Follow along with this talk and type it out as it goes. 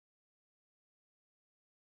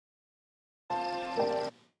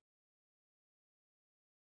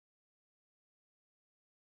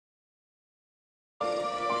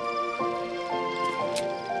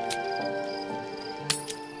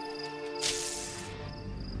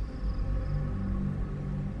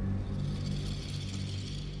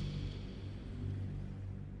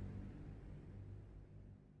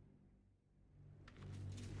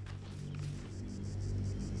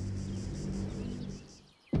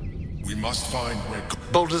We must find where...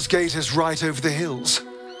 Baldur's Gate is right over the hills.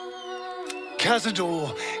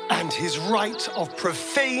 Cazador and his rite of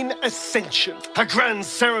profane ascension. A grand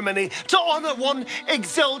ceremony to honor one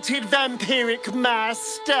exalted vampiric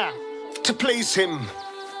master. To place him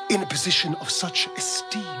in a position of such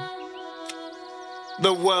esteem,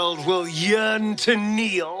 the world will yearn to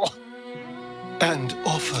kneel and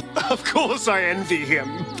offer. Of course I envy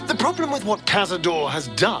him. The problem with what Cazador has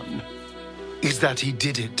done is that he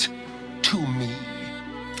did it to me.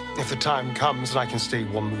 If the time comes and I can stay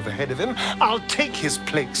one move ahead of him, I'll take his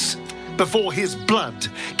place before his blood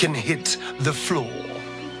can hit the floor.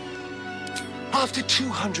 After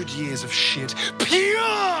 200 years of shit,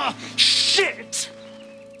 pure shit!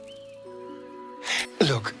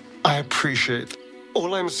 Look, I appreciate.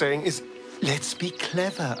 All I'm saying is, let's be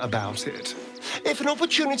clever about it. If an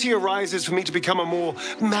opportunity arises for me to become a more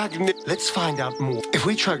let's find out more. If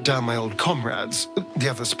we track down my old comrades, the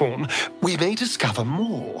other spawn, we may discover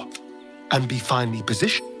more and be finely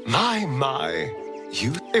positioned. My,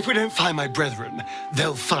 if we don't find my brethren,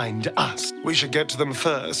 they'll find us. We should get to them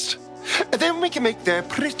first. Then we can make their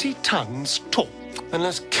pretty tongues talk.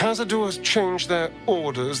 Unless Cazador has changed their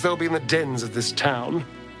orders, they'll be in the dens of this town,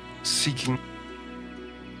 seeking...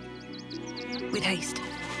 With haste.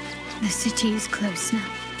 The city is close now.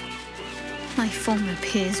 My former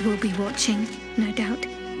peers will be watching, no doubt.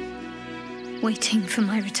 Waiting for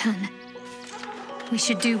my return. We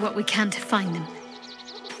should do what we can to find them.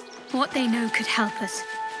 What they know could help us.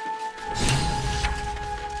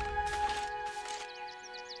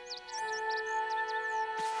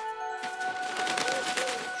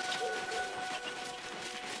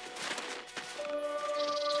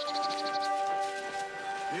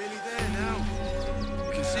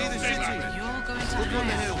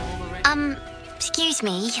 Excuse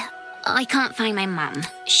me. I can't find my mum.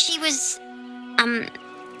 She was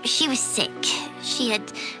sick. She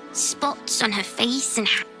had spots on her face and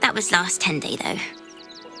that was last 10 day though.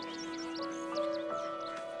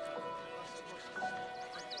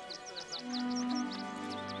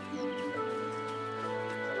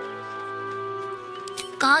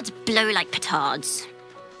 Guards blow like petards.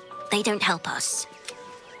 They don't help us.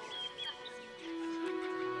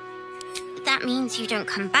 That means you don't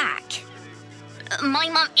come back. My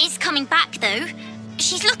mum is coming back, though.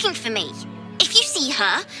 She's looking for me. If you see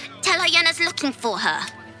her, tell her Yenna's looking for her.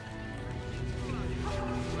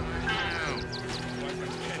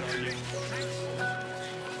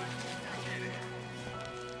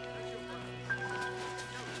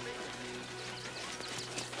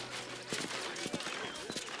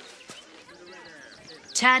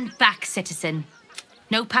 Turn back, citizen.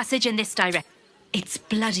 No passage in this direction. It's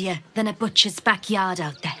bloodier than a butcher's backyard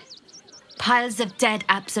out there. Piles of dead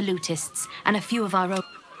absolutists and a few of our own.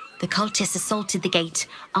 The cultists assaulted the gate,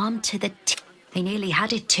 armed to the teeth. They nearly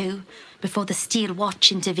had it too, before the Steel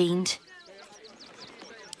Watch intervened.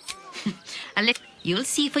 You'll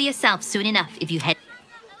see for yourself soon enough if you head...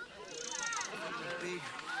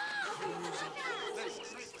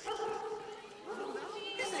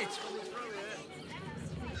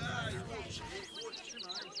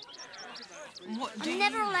 I'm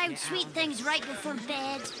never allowed sweet things right before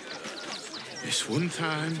bed. This one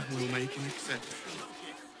time, we'll make an exception.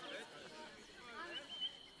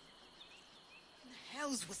 What the hell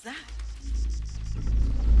was that?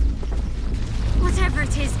 Whatever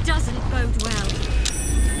it is doesn't bode well.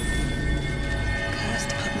 Cursed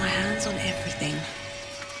to put my hands on everything.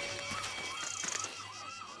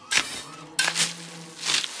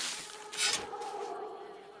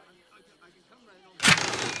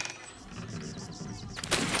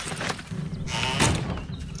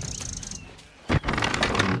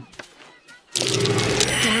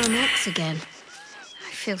 Again.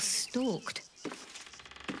 I feel stalked.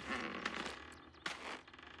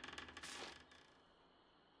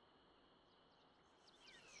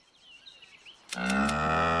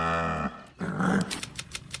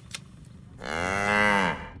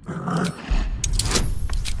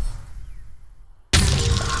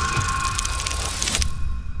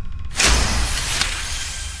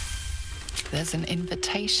 There's an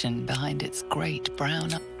invitation behind its great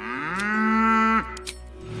brown eye.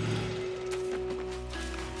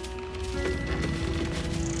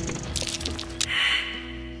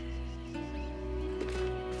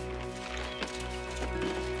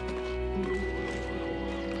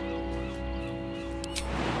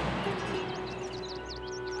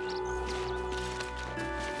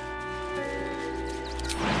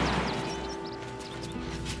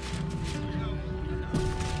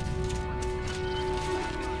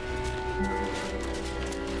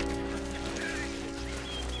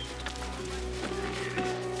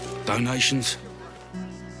 donations.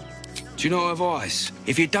 Do you know what advice?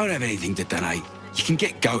 If you don't have anything to donate, you can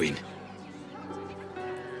get going.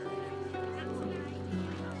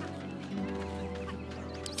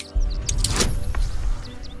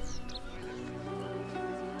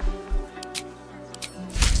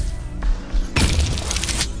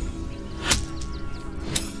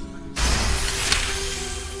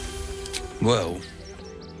 Well,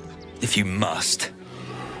 if you must.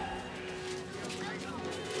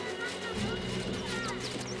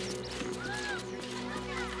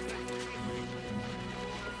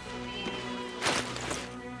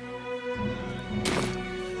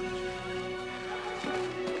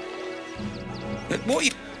 What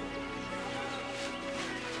you...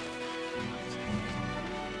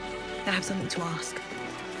 I have something to ask.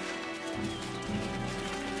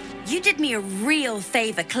 You did me a real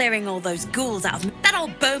favor clearing all those ghouls out of me. That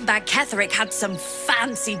old bonebag Ketherick had some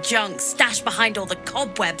fancy junk stashed behind all the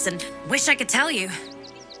cobwebs, and wish I could tell you.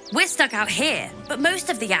 We're stuck out here, but most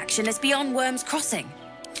of the action is beyond Worm's Crossing.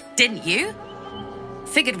 Didn't you?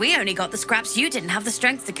 Figured we only got the scraps you didn't have the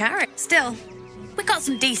strength to carry. Still, we got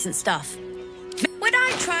some decent stuff. Would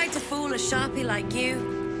I try to fool a sharpie like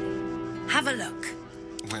you? Have a look.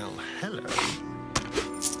 Well, hello.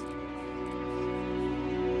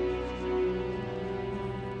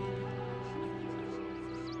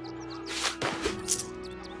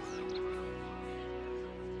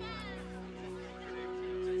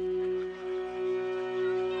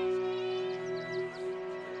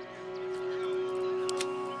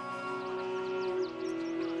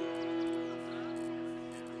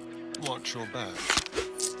 Watch your back.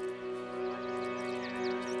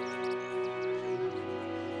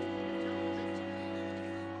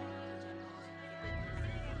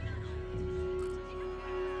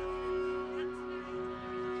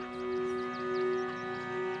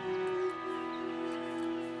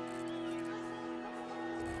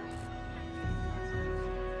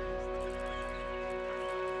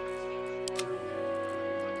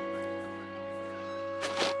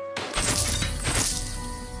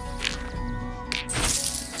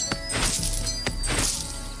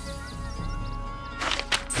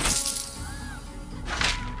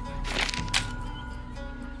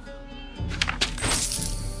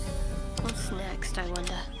 I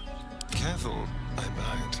wonder. Careful, I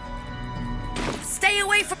might. Stay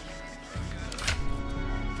away from...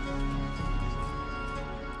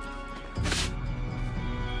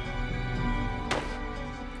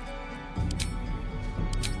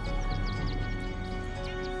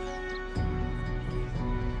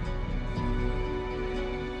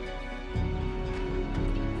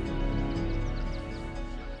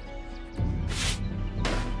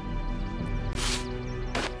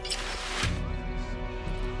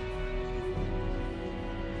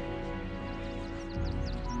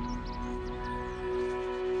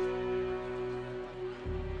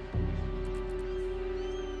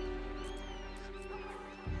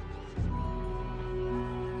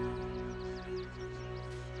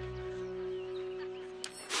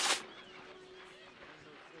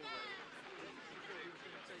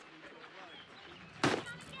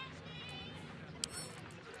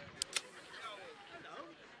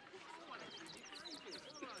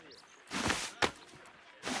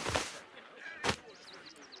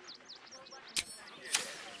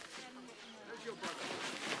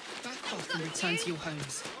 Back off and return to your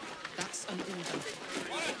homes. That's an order.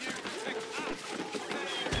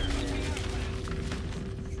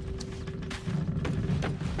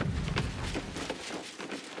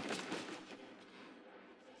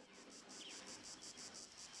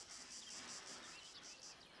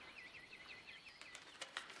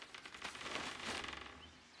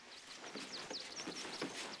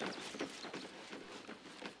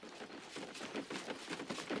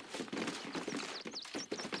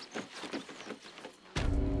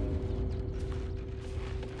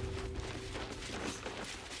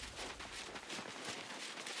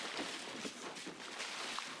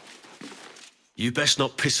 You best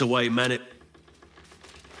not piss away, man.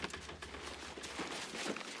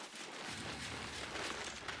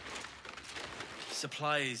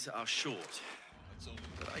 Supplies are short,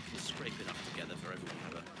 but I can scrape enough together for everyone to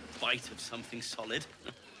have a bite of something solid.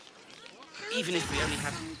 Even if we only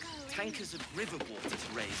have tankers of river water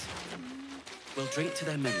to raise, we'll drink to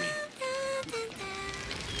their memory.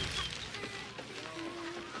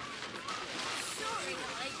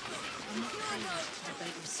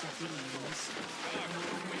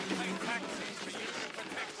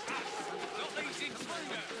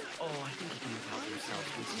 Oh, I think he can look out for himself.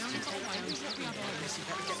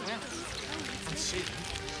 And see.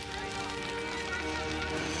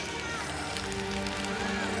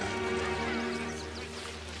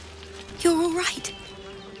 right?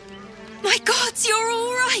 My gods, you're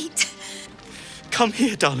all right! Come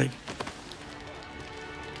here, darling.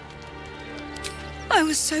 I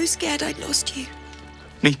was so scared I'd lost you.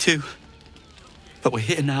 Me too. But we're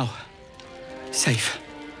here now. Safe.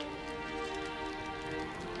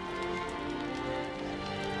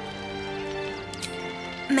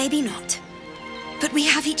 Maybe not. But we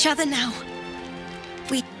have each other now.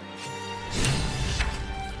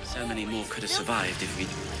 So many more could have survived if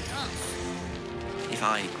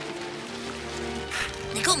I...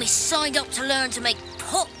 They got me signed up to learn to make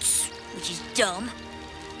pots, which is dumb.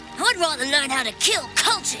 I'd rather learn how to kill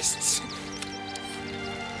cultists.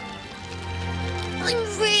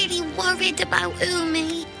 I'm really worried about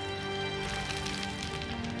Umi.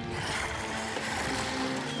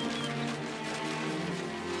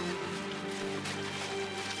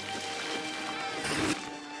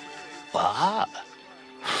 What?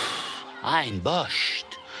 I'm bushed.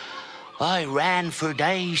 I ran for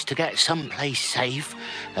days to get someplace safe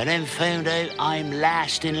and then found out I'm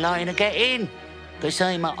last in line to get in because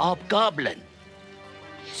I'm a hobgoblin.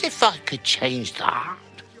 As if I could change that.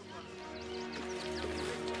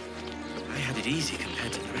 I had it easy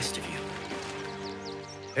compared to the rest of you.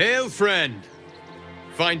 Hail, friend.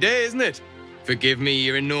 Fine day, isn't it? Forgive me,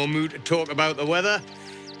 you're in no mood to talk about the weather.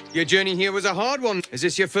 Your journey here was a hard one. Is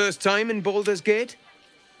this your first time in Baldur's Gate?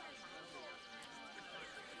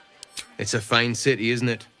 It's a fine city, isn't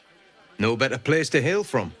it? No better place to hail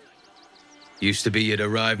from. Used to be you'd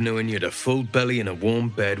arrive knowing you'd a full belly and a warm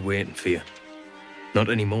bed waiting for you.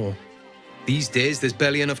 Not anymore. These days, there's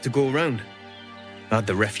barely enough to go around. Add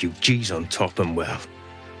the refugees on top and, well,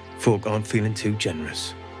 folk aren't feeling too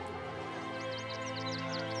generous.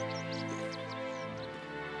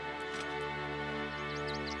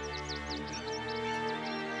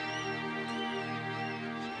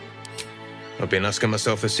 I've been asking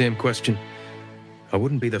myself the same question. I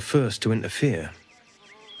wouldn't be the first to interfere.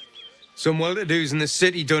 Some well-to-dos in the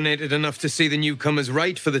city donated enough to see the newcomers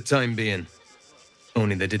right for the time being.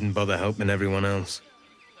 Only they didn't bother helping everyone else.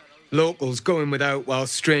 Locals going without while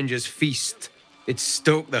strangers feast. It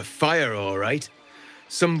stoked the fire, all right.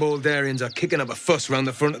 Some Baldurians are kicking up a fuss round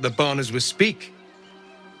the front of the barn as we speak.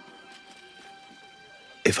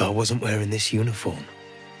 If I wasn't wearing this uniform,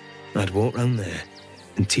 I'd walk round there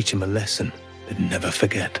and teach them a lesson they'd never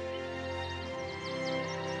forget.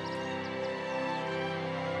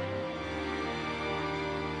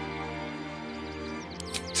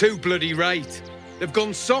 Too bloody right. They've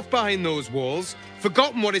gone soft behind those walls,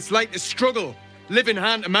 forgotten what it's like to struggle, living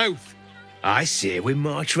hand to mouth. I say we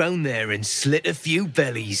march round there and slit a few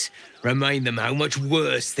bellies, remind them how much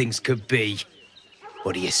worse things could be.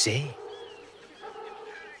 What do you say?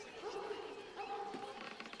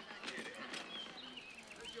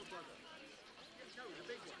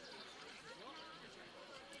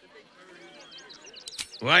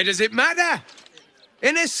 Why does it matter?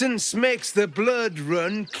 Innocence makes the blood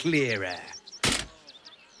run clearer.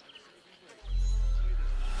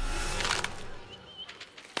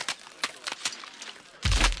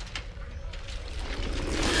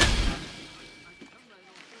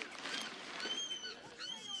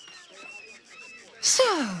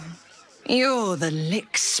 So, you're the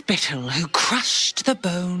lick-spittle who crushed the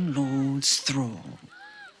Bone Lord's thrall.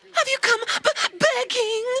 Have you come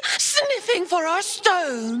begging, sniffing for our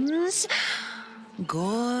stones?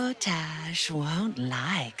 Gortash won't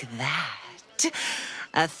like that.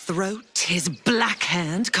 A throat his black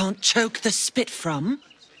hand can't choke the spit from.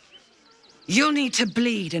 You'll need to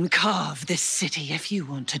bleed and carve this city if you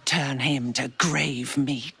want to turn him to grave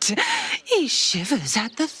meat. He shivers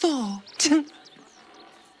at the thought.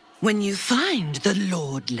 When you find the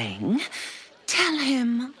Lordling, tell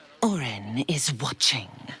him Orin is watching.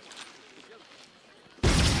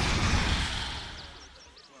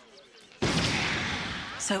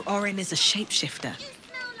 So Orin is a shapeshifter.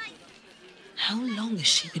 How long has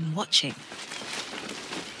she been watching?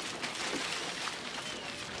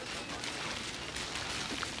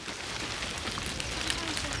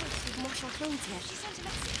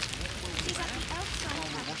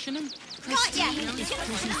 Washing them?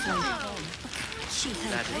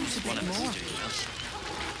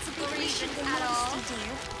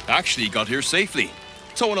 Actually got here safely.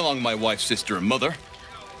 Towing along my wife's sister and mother.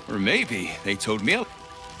 Or maybe they towed me out.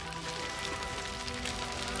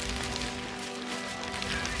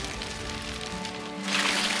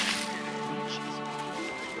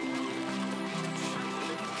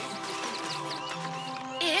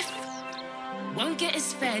 Won't get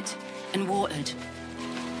us fed and watered.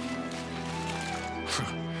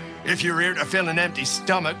 If you're here to fill an empty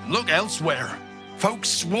stomach, look elsewhere. Folks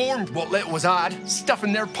swarmed what little was had,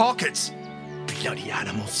 stuffing their pockets. Bloody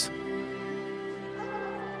animals.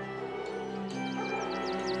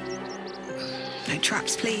 No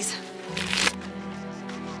traps, please.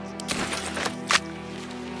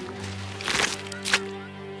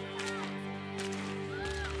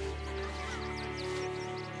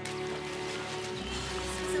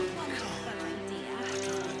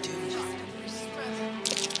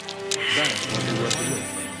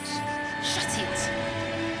 Shut it!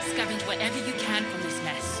 Scavenge whatever you can from this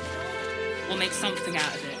mess. We'll make something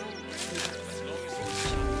out of it.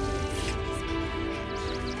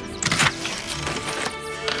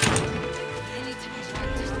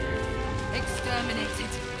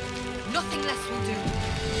 Exterminated. Nothing less will do.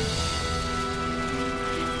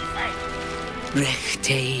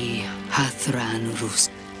 Rechtei Hathran Rus.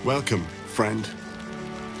 Welcome, friend.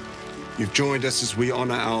 You've joined us as we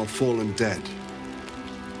honor our fallen dead.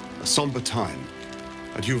 A somber time,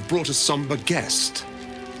 and you have brought a somber guest.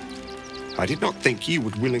 I did not think you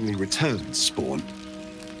would willingly return, Spawn.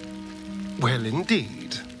 Well,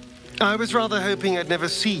 indeed. I was rather hoping I'd never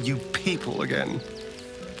see you people again.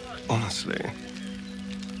 Honestly.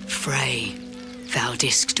 Frey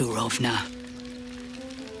Valdisk Durovna.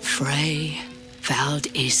 Frey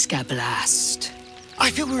Valdiskablast.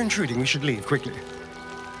 I feel we're intruding. We should leave quickly.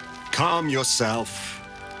 Calm yourself.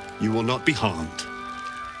 You will not be harmed.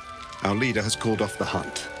 Our leader has called off the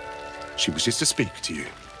hunt. She wishes to speak to you.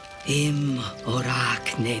 Im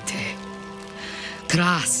orak nete.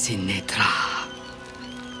 Trasinnetra.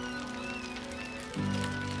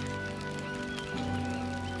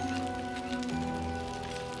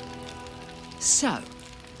 So,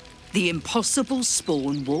 the impossible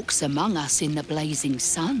Spawn walks among us in the blazing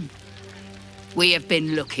sun. We have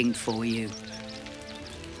been looking for you.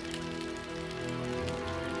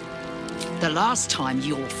 The last time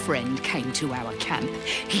your friend came to our camp,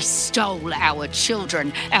 he stole our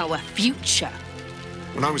children, our future.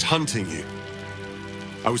 When I was hunting you,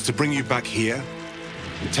 I was to bring you back here,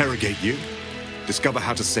 interrogate you, discover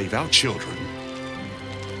how to save our children,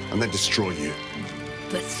 and then destroy you.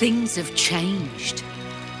 But things have changed.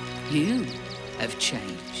 You have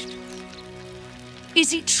changed.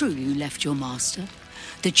 Is it true you left your master?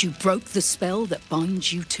 That you broke the spell that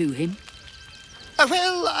binds you to him?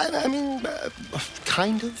 Well, I mean,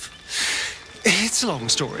 kind of. It's a long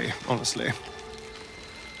story, honestly.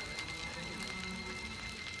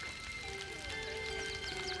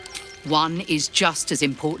 One is just as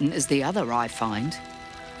important as the other, I find.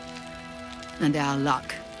 And our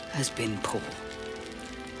luck has been poor.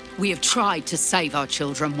 We have tried to save our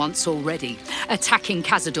children once already, attacking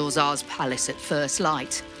Khazad-dûr's palace at first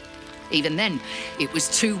light. Even then, it was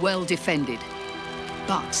too well defended.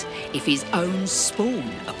 But if his own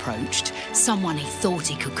Spawn approached, someone he thought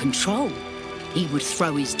he could control, he would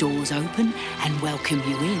throw his doors open and welcome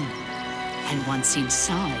you in. And once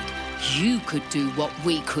inside, you could do what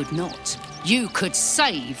we could not. You could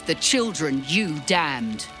save the children you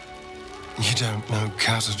damned. You don't know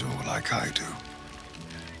Khazad-dûr like I do.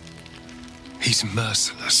 He's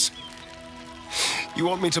merciless. You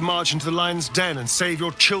want me to march into the lion's den and save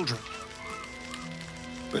your children?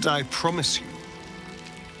 But I promise you,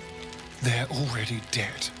 they're already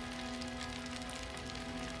dead.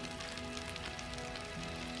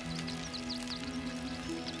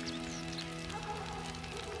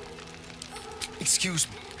 Excuse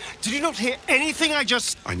me. Did you not hear anything I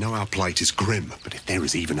just... I know our plight is grim, but if there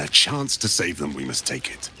is even a chance to save them, we must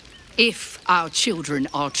take it. If our children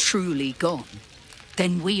are truly gone,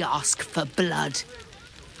 then we ask for blood.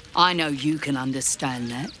 I know you can understand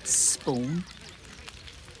that, Spawn.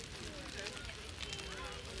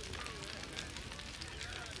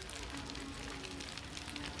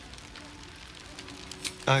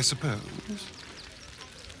 I suppose.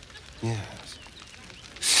 Yes.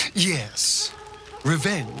 Yes.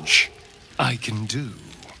 Revenge, I can do.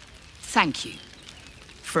 Thank you.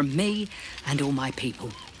 From me and all my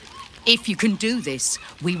people. If you can do this,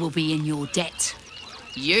 we will be in your debt.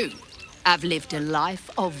 You have lived a life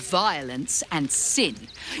of violence and sin.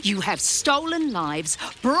 You have stolen lives,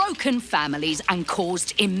 broken families, and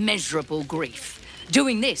caused immeasurable grief.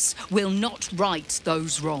 Doing this will not right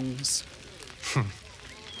those wrongs.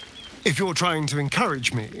 If you're trying to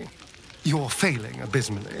encourage me, you're failing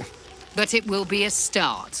abysmally. But it will be a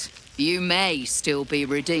start. You may still be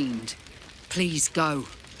redeemed. Please go.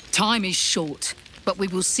 Time is short, but we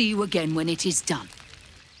will see you again when it is done.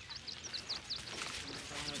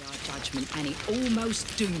 Our judgment, and it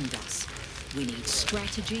almost doomed us. We need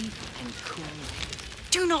strategy and cool.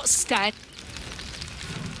 Do not stand.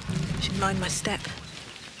 Should mind my step.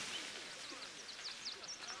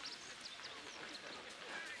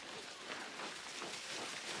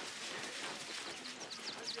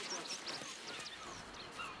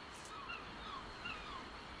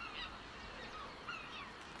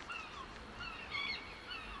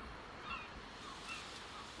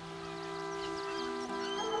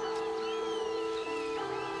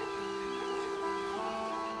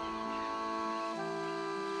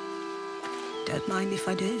 Don't mind if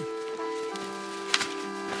I do.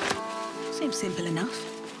 Seems simple enough.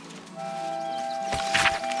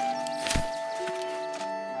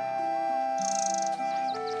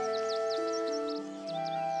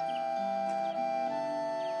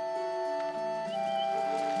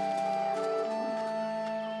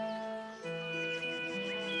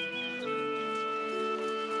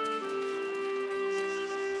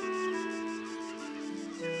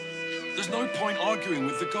 There's no point arguing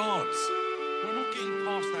with the guards. We're not getting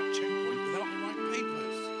past that checkpoint without the right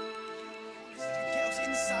papers. Get us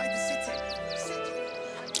inside the city.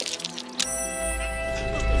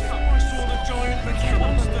 I saw the giant looking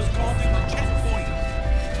monsters guarding the checkpoint.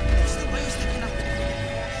 What's the worst that can happen if we get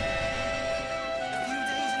lost? A few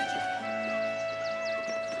days later.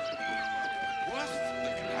 Worst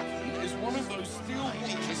that can happen is one of those steel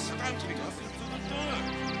watchers stamping us into the dirt.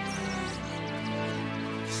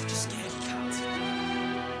 Just scared cat.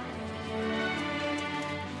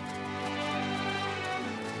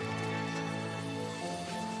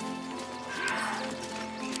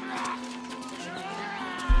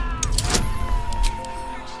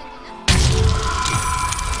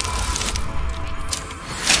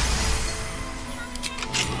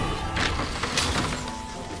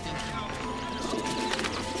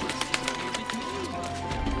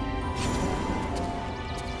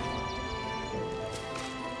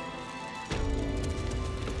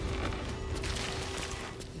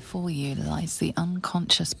 Before you lies the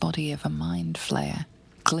unconscious body of a mind flayer,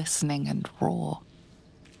 glistening and raw.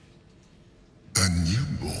 A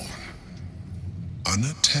newborn.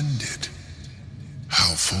 Unattended.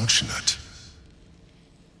 How fortunate.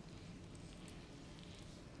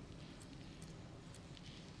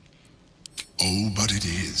 Oh, but it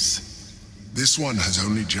is. This one has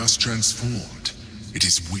only just transformed. It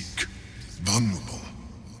is weak, vulnerable.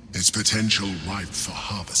 Its potential ripe for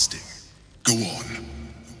harvesting. Go on.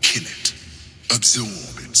 Kill it.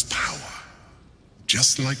 Absorb its power.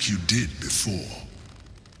 Just like you did before.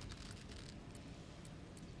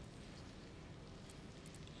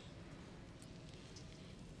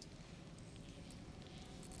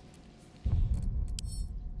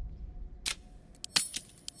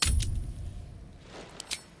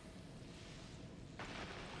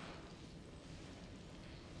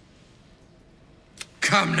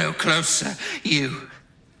 Come no closer, you.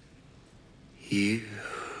 You.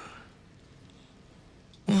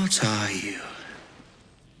 What are you?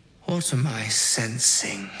 What am I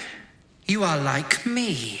sensing? You are like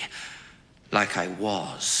me. Like I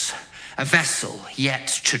was. A vessel yet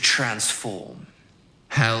to transform.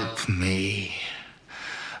 Help me.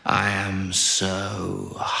 I am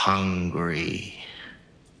so hungry.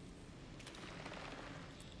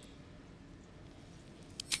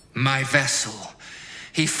 My vessel.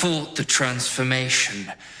 He fought the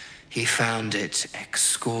transformation. He found it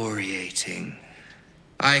excoriating.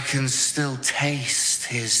 I can still taste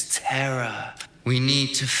his terror. We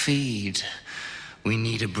need to feed. We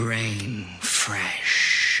need a brain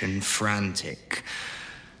fresh and frantic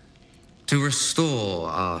to restore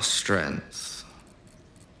our strength.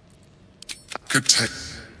 Good take.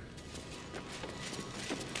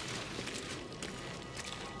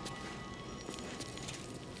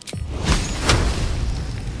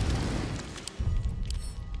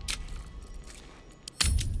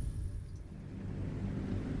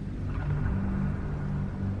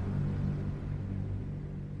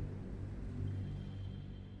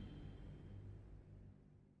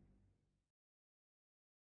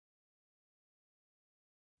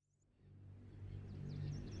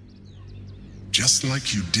 Just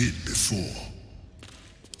like you did before.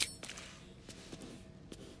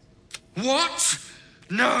 What?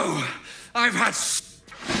 No! I've had...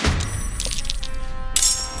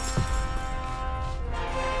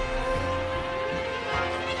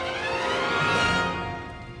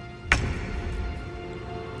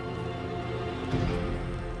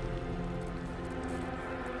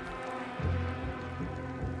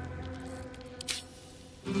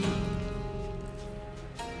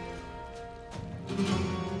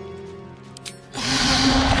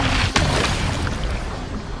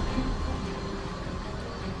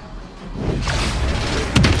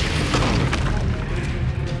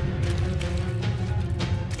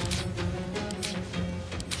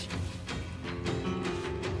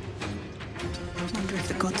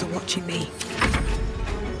 Watching me.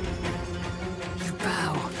 You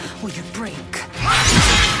bow or you break.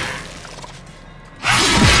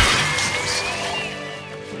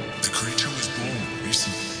 The creature was born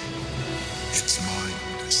recently. Its mind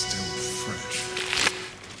is still fresh.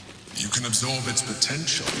 You can absorb its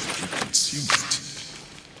potential if you consume it.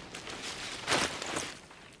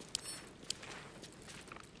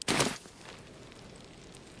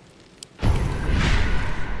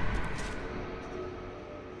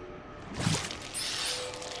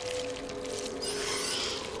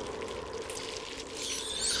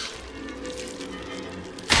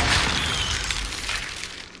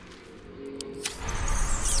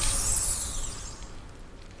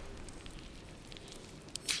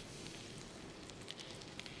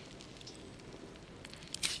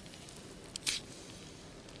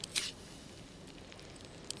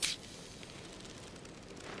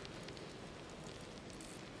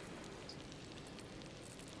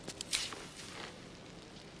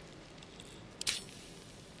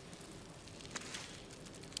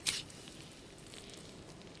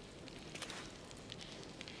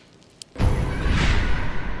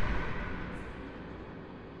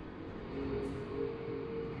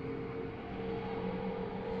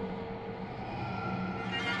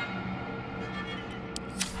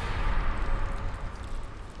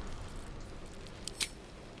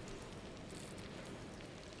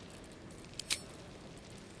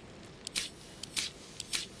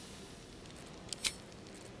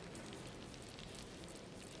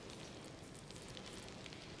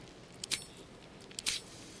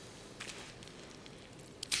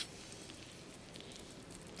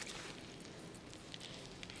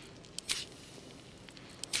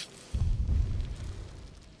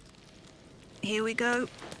 Here we go.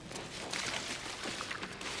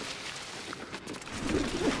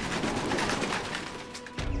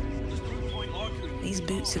 These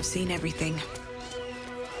boots have seen everything.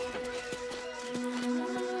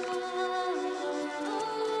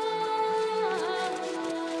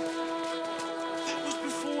 That was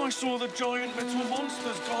before I saw the giant metal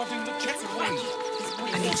monsters guarding the checkpoint.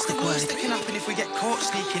 And what's the worst that can happen if we get caught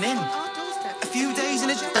sneaking in? A few days in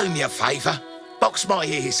a... Do me a favour. Box my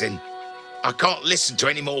ears in. I can't listen to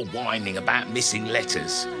any more whining about missing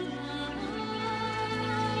letters.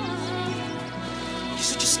 You're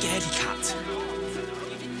such a scaredy cat.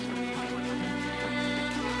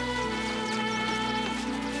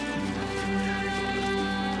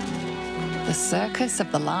 The Circus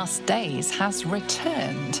of the Last Days has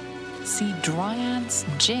returned. See Dryads,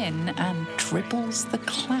 Jinn, and Dribbles the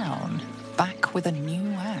Clown back with a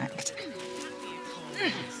new act.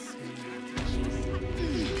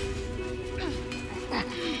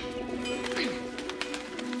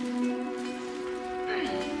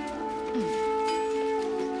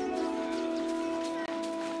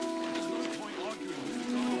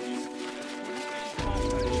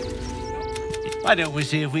 Why don't we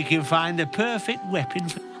see if we can find the perfect weapon?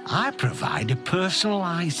 I provide a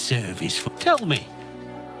personalised service for... Tell me,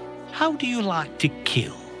 how do you like to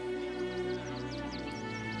kill?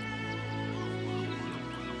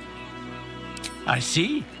 I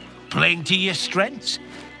see. Playing to your strengths.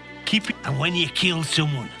 Keep it... And when you kill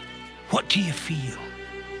someone, what do you feel?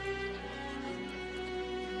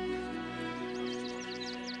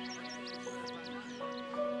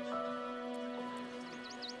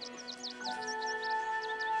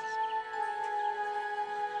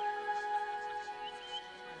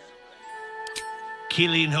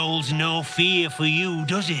 Killing holds no fear for you,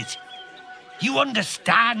 does it? You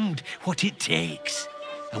understand what it takes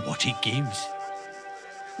and what it gives.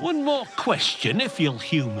 One more question, if you'll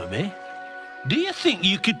humour me. Do you think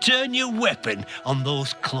you could turn your weapon on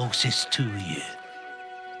those closest to you?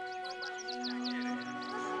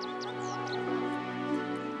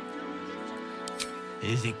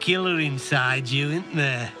 There's a killer inside you, isn't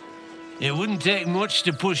there? It wouldn't take much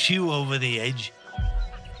to push you over the edge.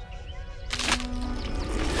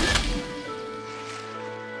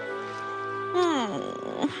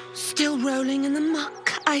 Still rolling in the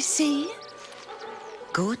muck, I see.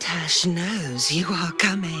 Gortash knows you are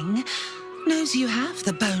coming. Knows you have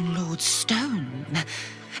the Bone Lord's stone.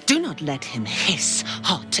 Do not let him hiss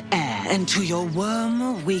hot air into your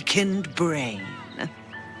worm-weakened brain.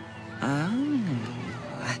 Oh,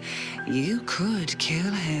 you could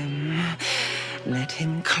kill him. Let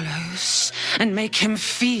him close and make him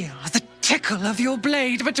feel the tickle of your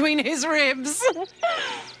blade between his ribs.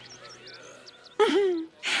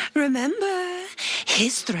 Remember,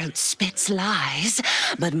 his throat spits lies,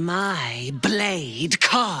 but my blade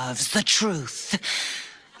carves the truth.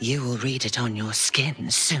 You will read it on your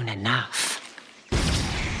skin soon enough.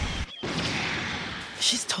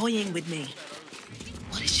 She's toying with me.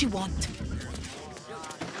 What does she want?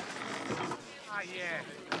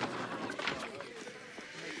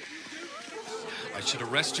 I should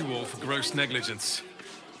arrest you all for gross negligence.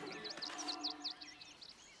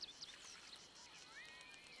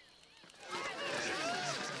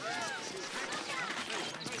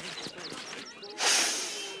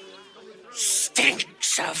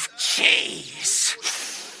 Stinks of cheese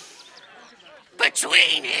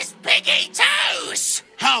between his piggy toes.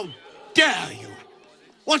 How dare you?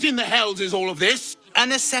 What in the hells is all of this? A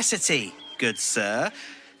necessity, good sir.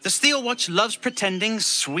 The Steel Watch loves pretending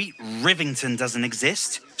sweet Rivington doesn't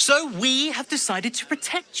exist. So we have decided to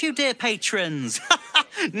protect you, dear patrons.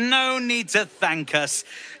 No need to thank us.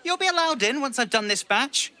 You'll be allowed in once I've done this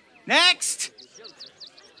batch. Next!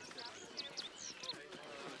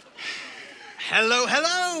 Hello,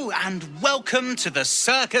 hello, and welcome to the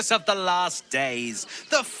Circus of the Last Days,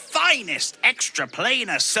 the finest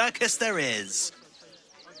extra-planar circus there is.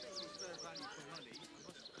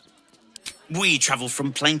 We travel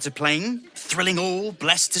from plane to plane, thrilling all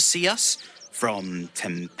blessed to see us. From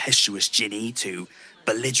tempestuous Ginny to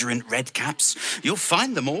belligerent redcaps, you'll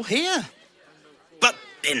find them all here. But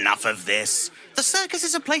enough of this. The circus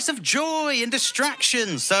is a place of joy and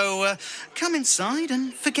distraction, so come inside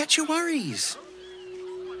and forget your worries.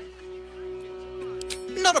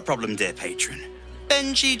 Not a problem, dear patron.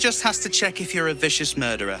 Benji just has to check if you're a vicious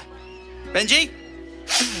murderer. Benji?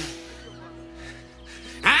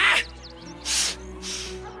 Ah!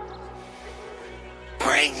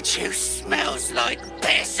 Brain juice smells like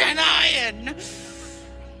piss and iron.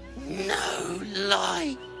 No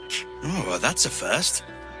like. Oh, well, that's a first.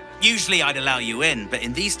 Usually I'd allow you in, but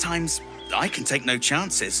in these times, I can take no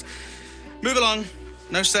chances. Move along.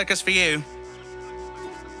 No circus for you.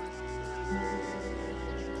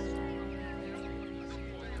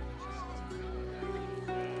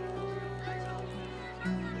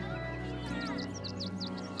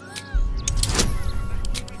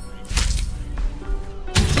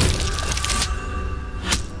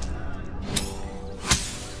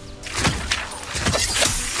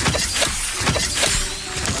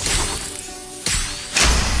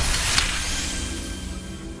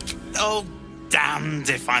 Oh, damned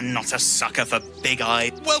if I'm not a sucker for big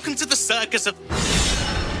eye. Welcome to the circus of...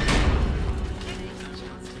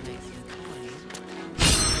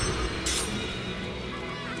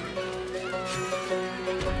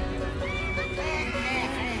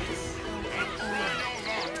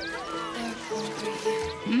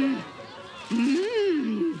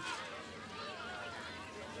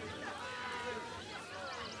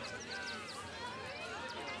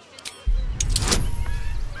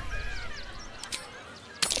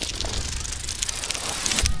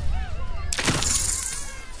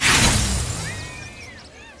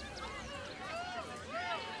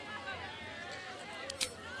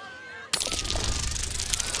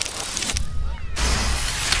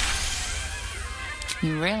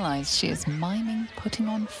 You realize she is miming putting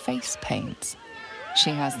on face paints. She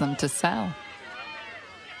has them to sell.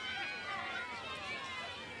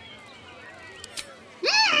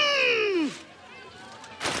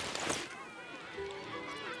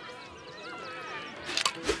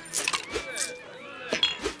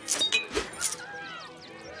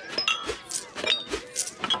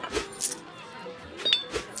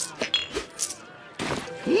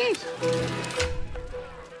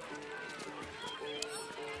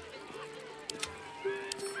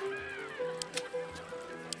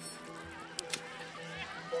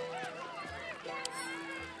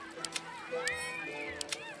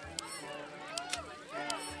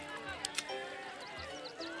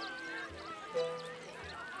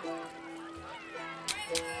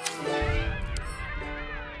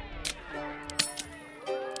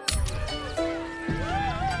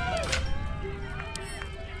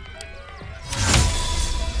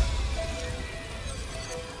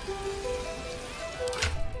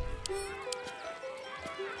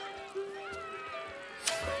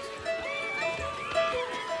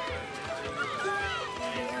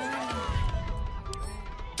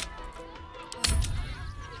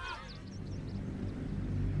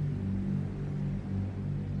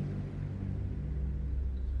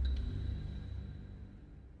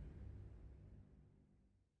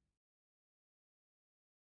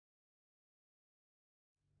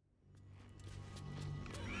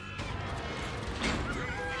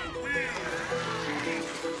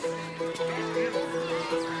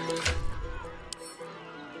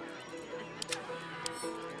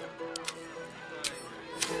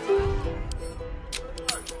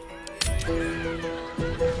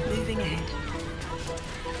 Moving ahead.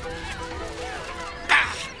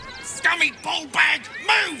 Ah! Scummy ball bag!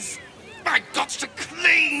 Move! My gots to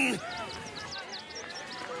clean!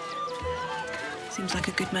 Seems like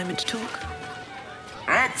a good moment to talk.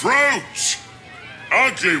 Approach!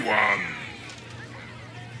 Ugly one!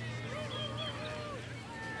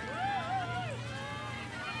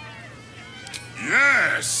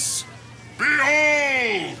 Yes!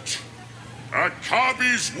 Behold!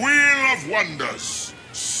 Akabi's Wheel of Wonders.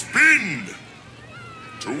 Spin!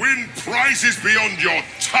 To win prizes beyond your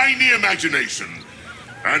tiny imagination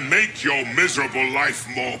and make your miserable life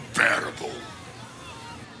more bearable.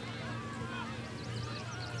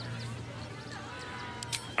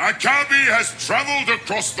 Akabi has traveled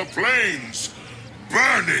across the plains,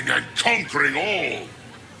 burning and conquering all.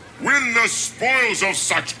 Win the spoils of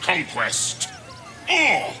such conquest.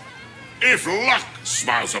 Or, if luck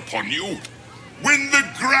smiles upon you, win the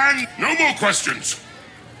grand... No more questions.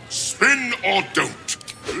 Spin or don't.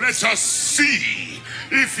 Let us see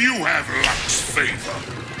if you have luck's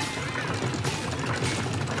favor.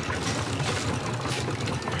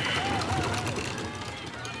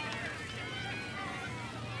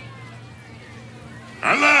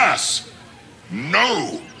 Alas,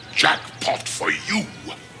 no jackpot for you,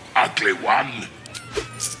 ugly one.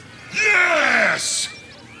 Yes!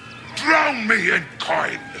 Drown me in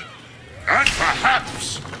coin, and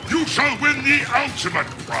perhaps you shall win the ultimate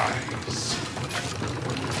prize.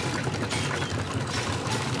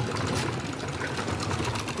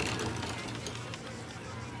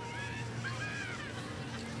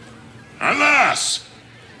 Alas,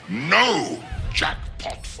 no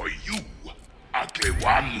jackpot for you, ugly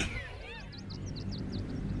one.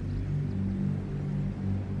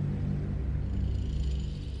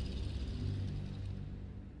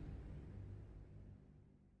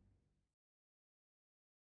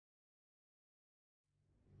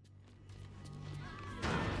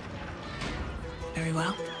 very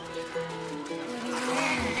well.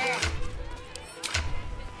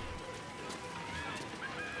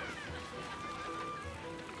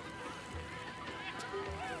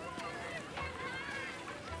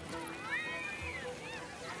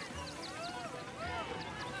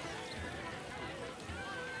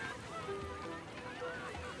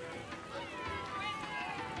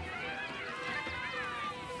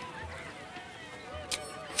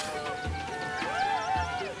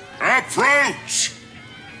 Approach!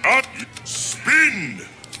 Spin!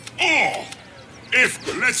 Or,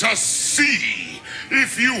 if let us see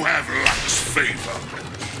if you have luck's favor.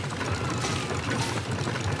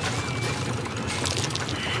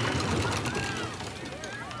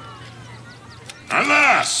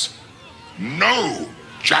 Alas! No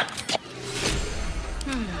jackpot.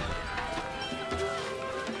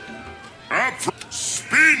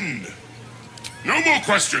 Spin! No more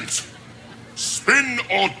questions. Spin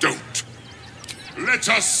or don't. Let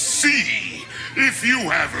us see if you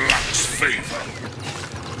have luck's favor.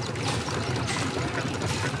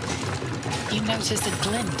 You notice a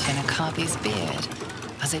glint in Akabi's beard.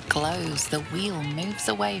 As it glows, the wheel moves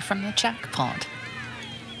away from the jackpot.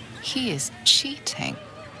 He is cheating.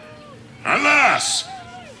 Alas!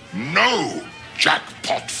 No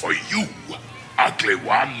jackpot for you, ugly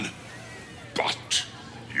one. But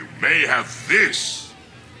you may have this.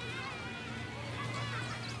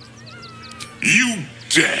 You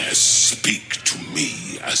dare speak to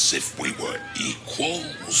me as if we were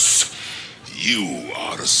equals? You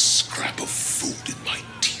are a scrap of food in my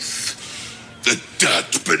teeth. The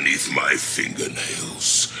dirt beneath my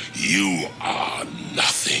fingernails. You are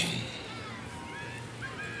nothing.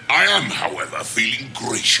 I am, however, feeling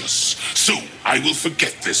gracious, so I will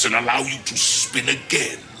forget this and allow you to spin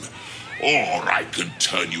again. Or I can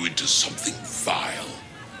turn you into something vile.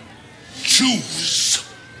 Choose.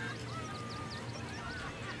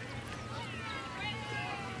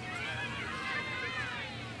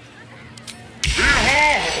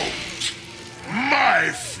 Behold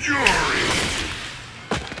my fury!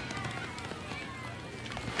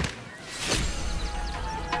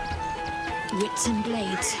 Wits and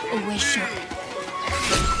blades always sharp.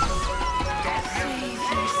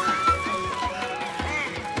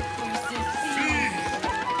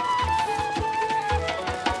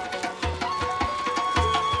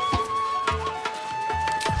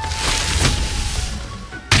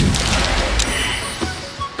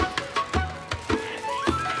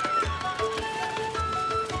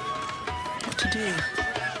 What to do?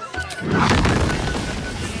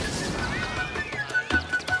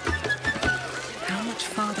 How much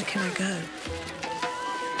farther can I go?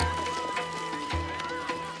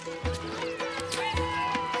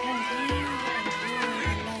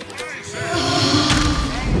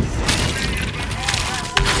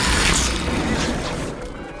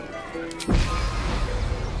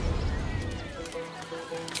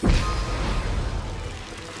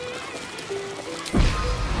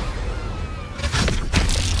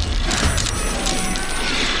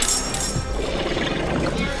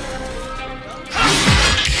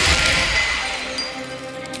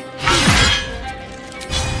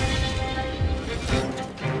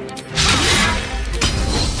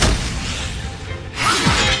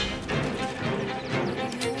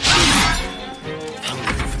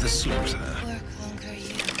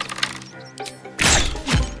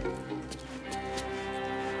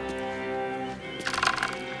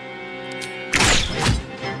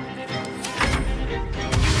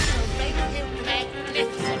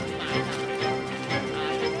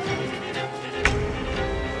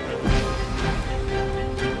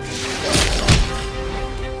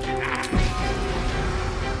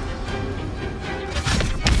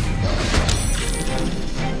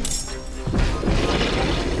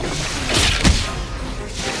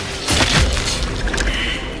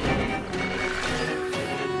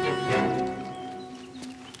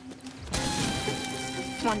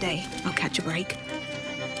 One day, I'll catch a break.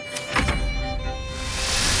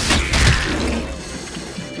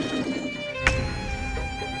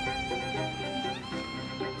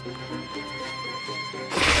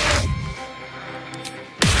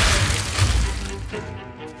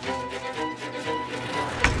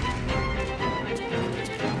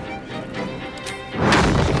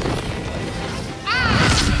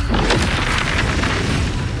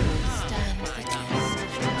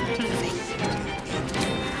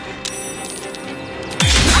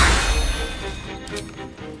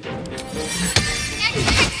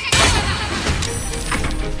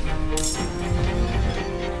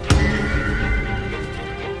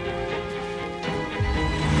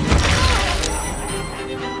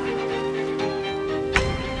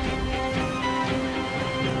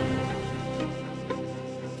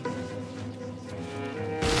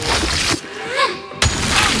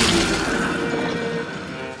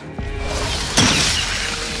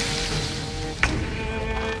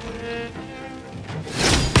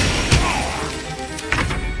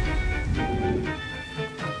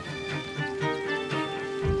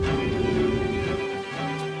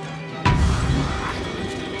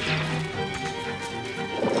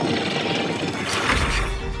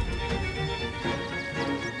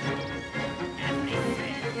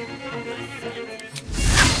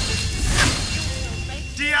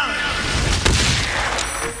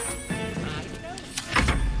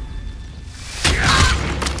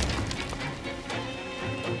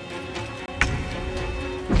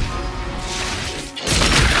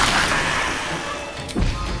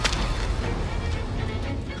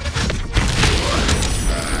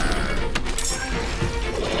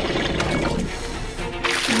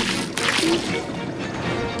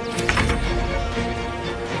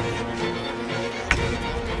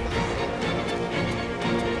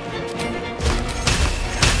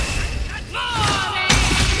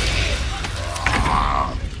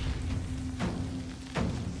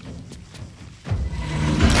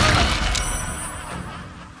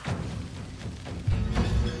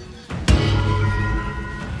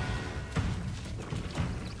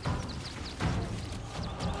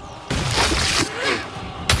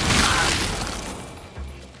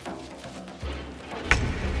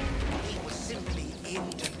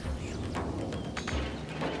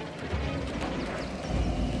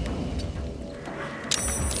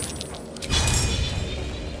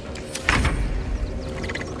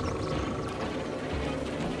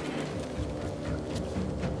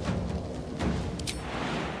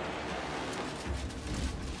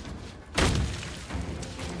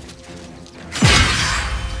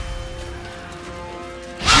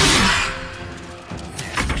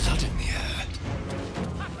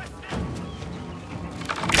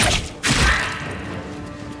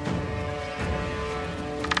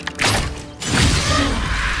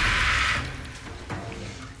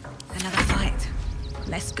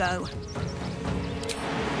 go.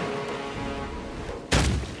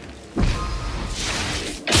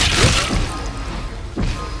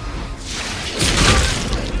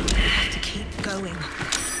 I have to keep going.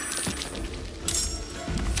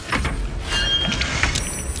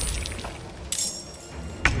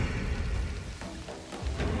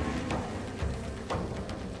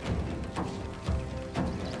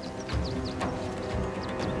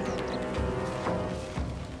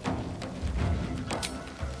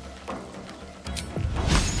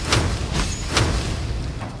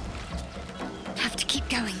 Have to keep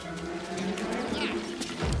going.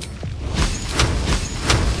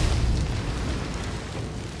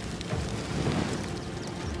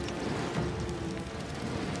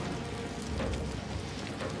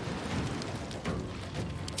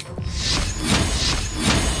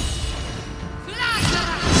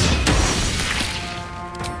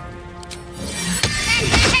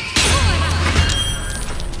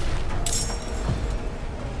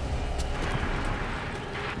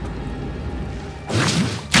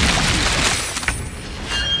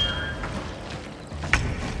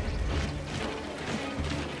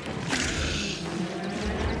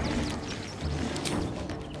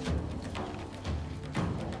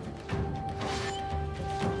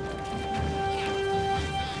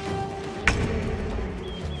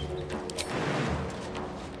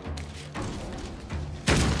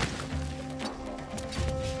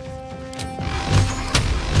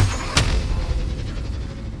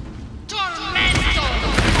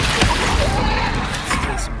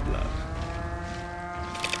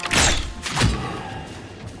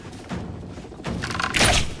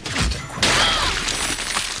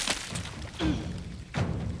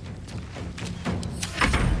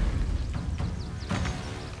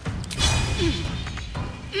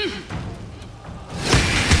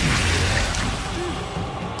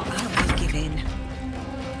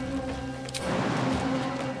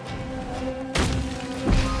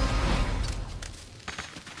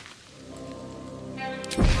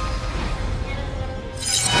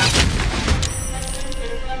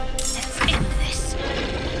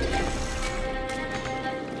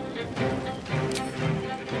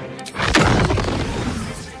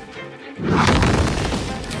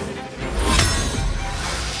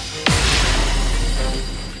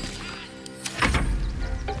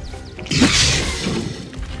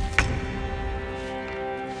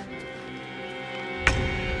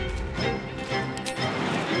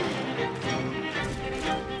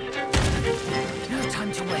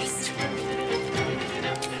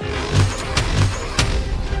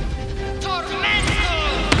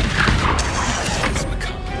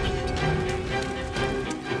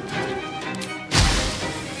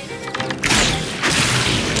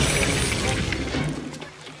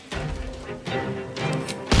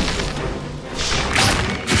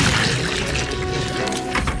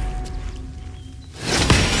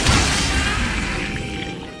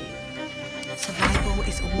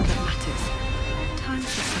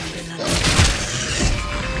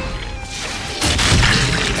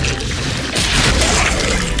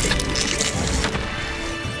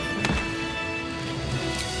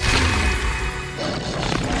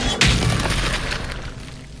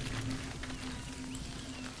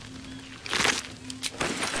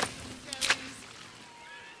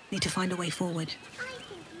 Need to find a way forward.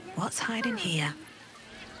 What's hiding here?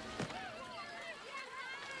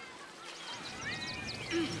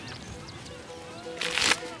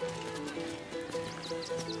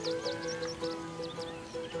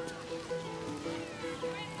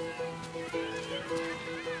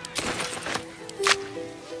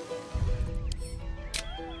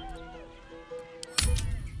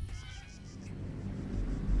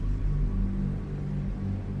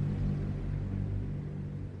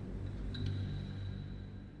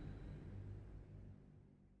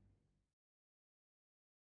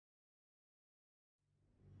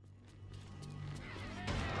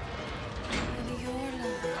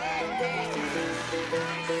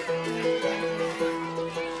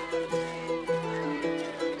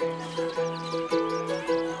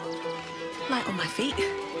 Light on my feet.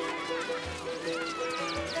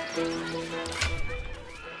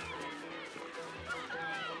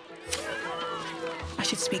 I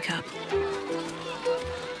should speak up.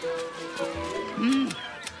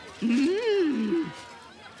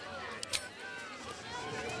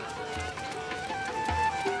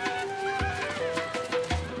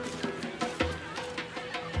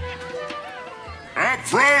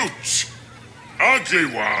 Approach, ugly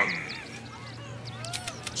one.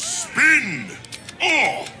 Spin,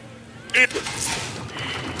 or it.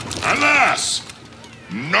 Alas,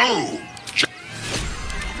 no.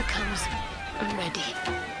 Whatever comes, I'm ready.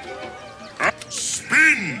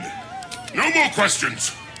 No more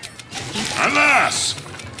questions. Alas!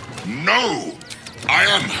 No. I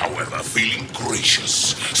am, however, feeling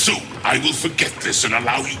gracious. Soon I will forget this and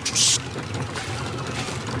allow you to...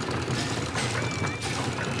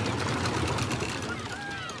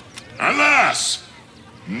 Alas!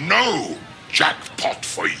 No jackpot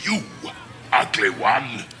for you, ugly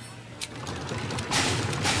one.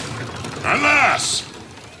 Alas!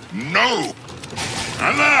 No!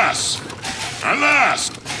 Alas!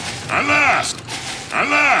 Alas! Alas!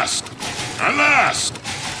 Alas! Alas!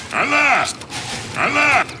 Alas!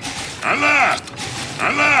 Alas! Alas!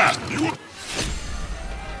 Alas! You...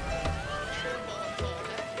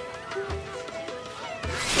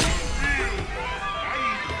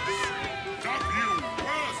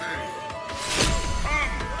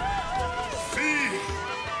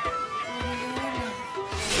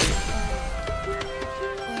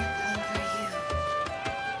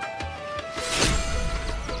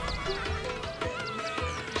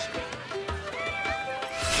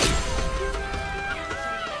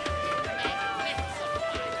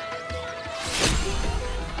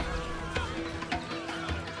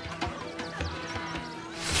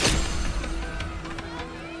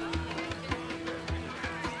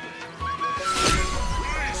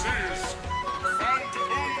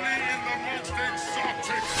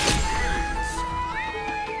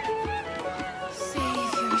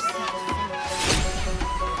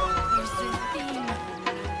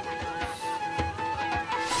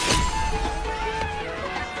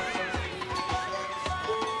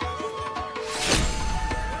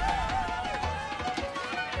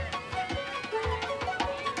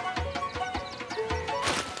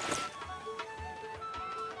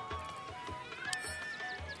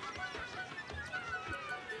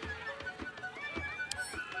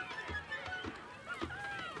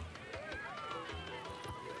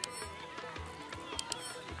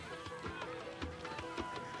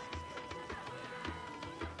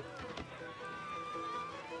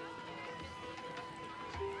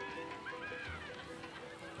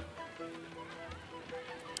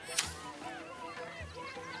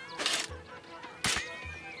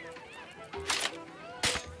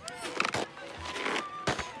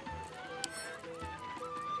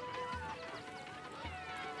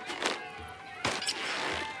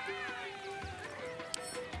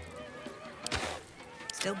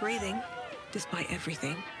 Still breathing, despite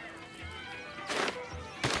everything.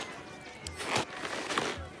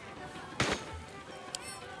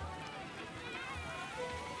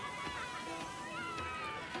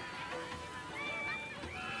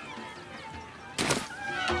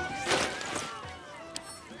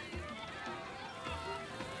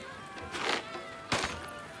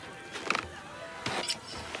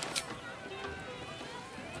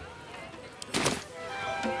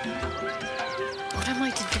 What am I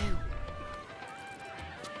to do?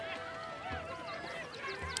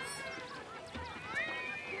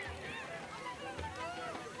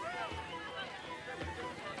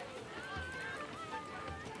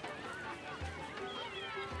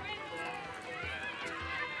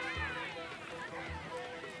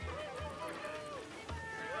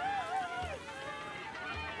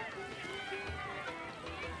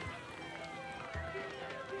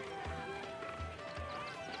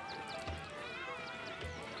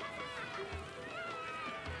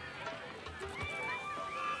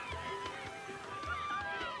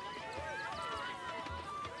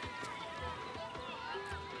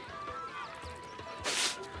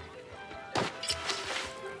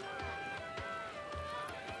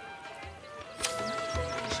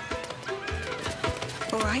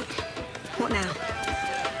 All right, what now?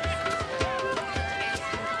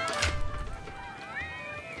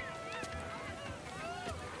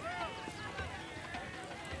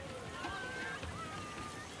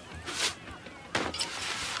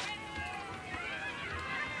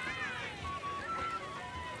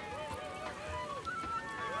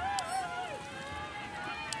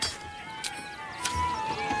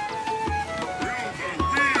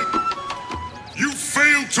 You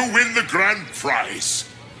failed to win the grand prize.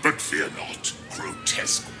 But fear not,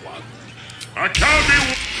 grotesque one. I can't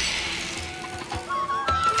be...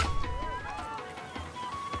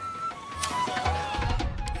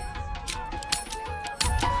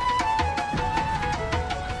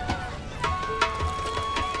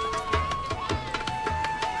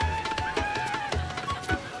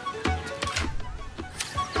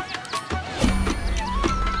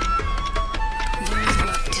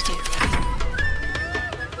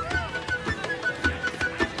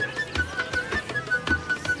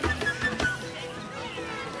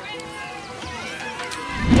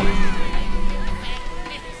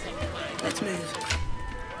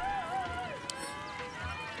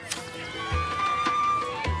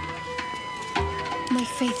 My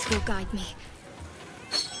faith will guide me.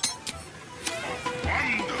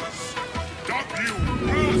 Wonders! W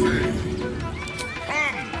worthy!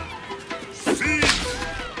 Come! Seize!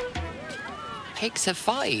 Pick a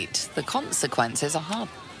fight. The consequences are hard.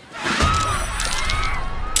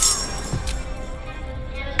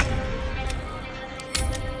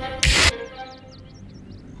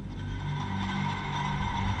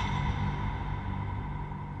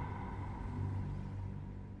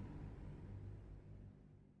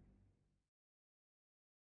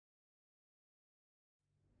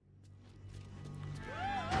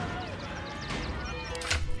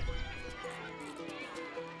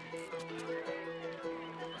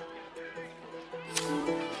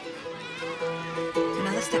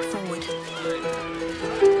 Another step forward.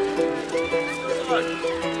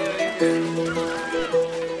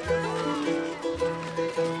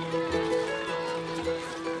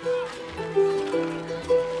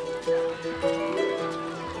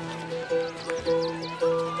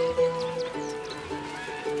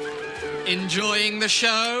 Enjoying the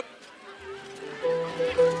show?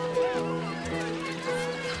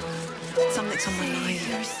 Something's on my mind.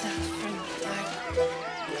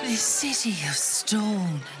 This city of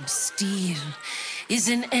stone and steel is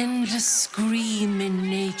an endless scream in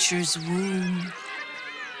nature's womb.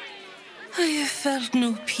 I have felt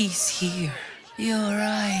no peace here. Your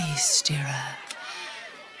eyes stare at.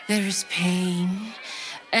 There is pain,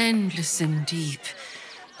 endless and deep,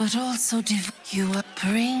 but also you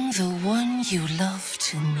bring the one you love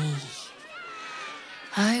to me.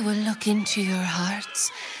 I will look into your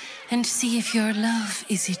hearts and see if your love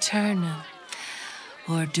is eternal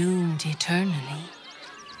or doomed eternally.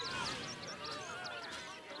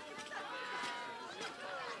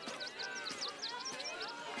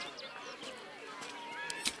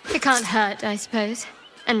 It can't hurt, I suppose.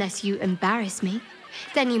 Unless you embarrass me.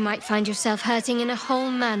 Then you might find yourself hurting in a whole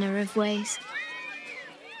manner of ways.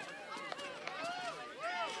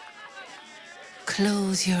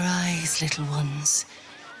 Close your eyes, little ones.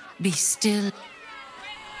 Be still.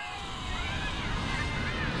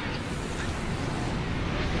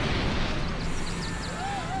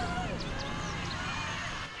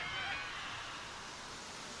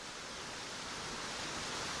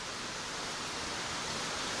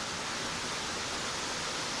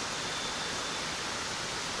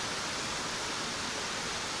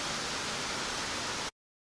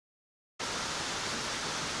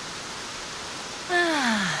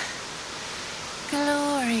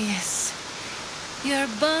 Glorious. Your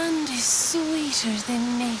bond is sweeter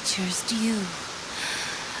than nature's dew.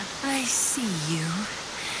 I see you,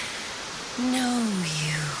 know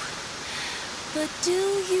you, but do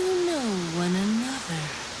you know one another?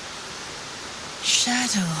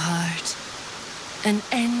 Shadowheart, an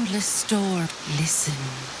endless storm. Listen,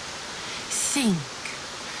 think.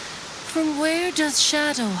 From where does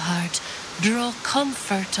Shadowheart draw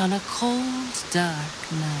comfort on a cold,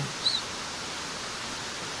 dark night?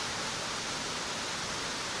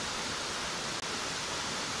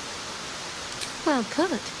 Well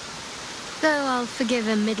put. Though I'll forgive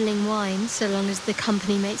a middling wine so long as the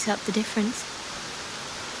company makes up the difference.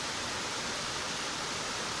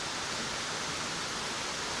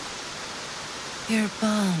 Your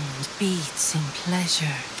bond beats in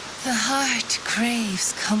pleasure. The heart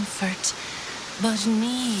craves comfort, but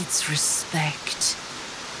needs respect.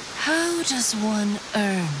 How does one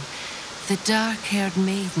earn the dark-haired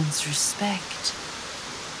maiden's respect?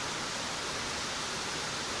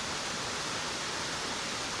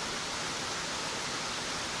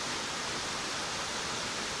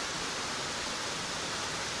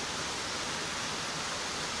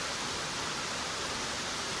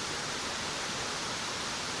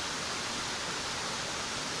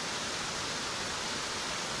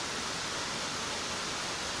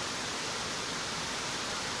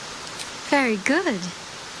 Very good.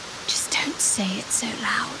 Just don't say it so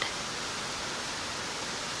loud.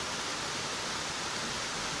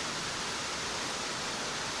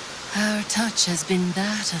 Our touch has been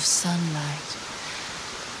that of sunlight.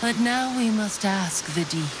 But now we must ask the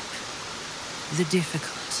deep, the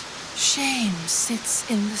difficult. Shame sits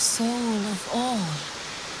in the soul of all.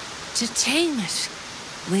 To tame it,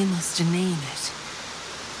 we must name it.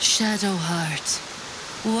 Shadowheart,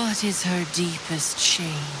 what is her deepest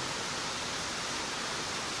shame?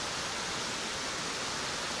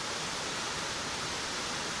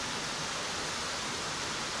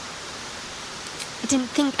 I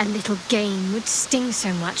didn't think a little game would sting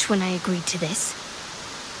so much when I agreed to this.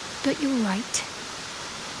 But you're right.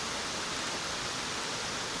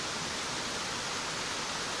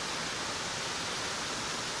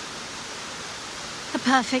 A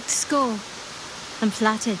perfect score. I'm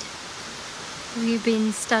flattered. Have you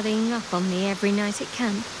been studying up on me every night at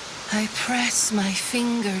camp? I press my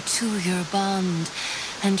finger to your bond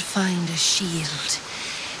and find a shield.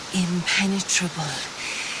 Impenetrable.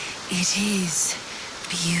 It is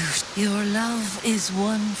beauty. Your love is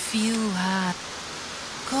one few have.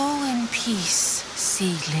 Go in peace,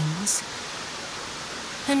 seedlings.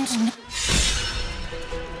 And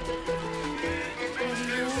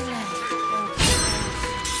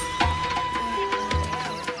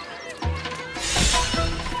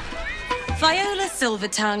Viola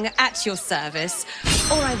Silvertongue at your service,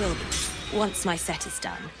 or I will be, once my set is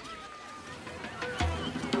done.